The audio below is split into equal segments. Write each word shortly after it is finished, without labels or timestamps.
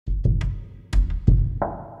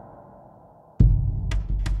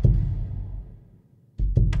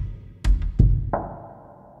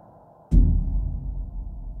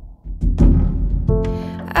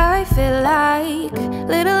feel like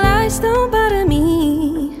little lies don't bother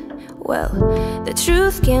me. Well, the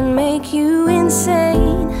truth can make you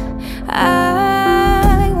insane.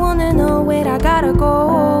 I wanna know where I gotta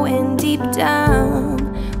go, and deep down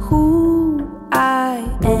who I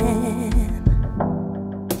am.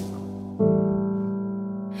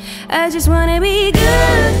 I just wanna be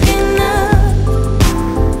good enough.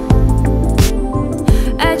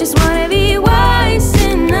 I just wanna be wise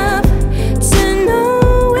enough to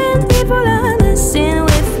know when people are messing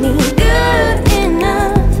with me. Good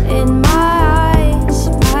enough in my eyes,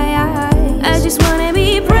 my eyes. I just wanna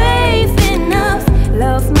be brave enough,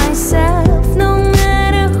 love myself no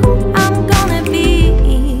matter who I'm gonna be.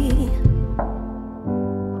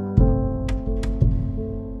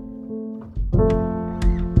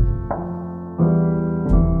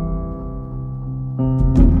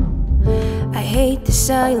 I hate the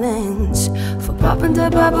silence for popping the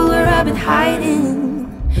bubble where I've been hiding,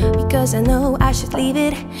 because I know I should leave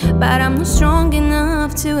it, but I'm not strong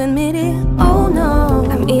enough to admit it. Oh no,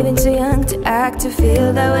 I'm even too young to act, to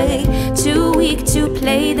feel that way, too weak to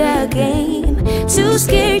play the game, too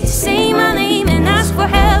scared to say my name and ask for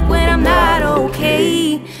help when I'm not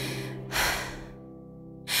okay.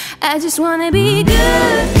 I just wanna be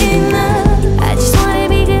good enough. I just wanna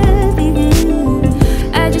be good, be good.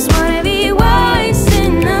 I just wanna be wise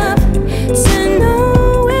enough to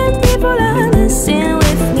know when people are messing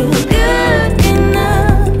with me. Good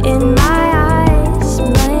enough in my eyes,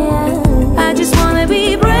 my eyes. I just wanna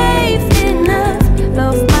be brave enough,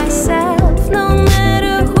 love myself no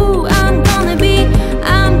matter who I'm gonna be.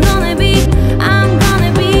 I'm gonna be, I'm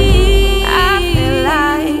gonna be. I feel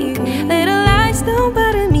like little lies don't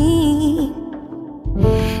bother me.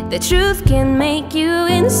 The truth can make you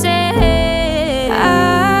insane.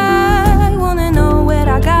 I wanna know where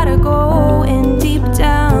I gotta go, and deep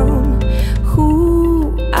down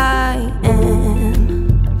who I am,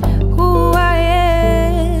 who I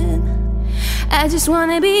am. I just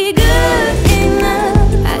wanna be good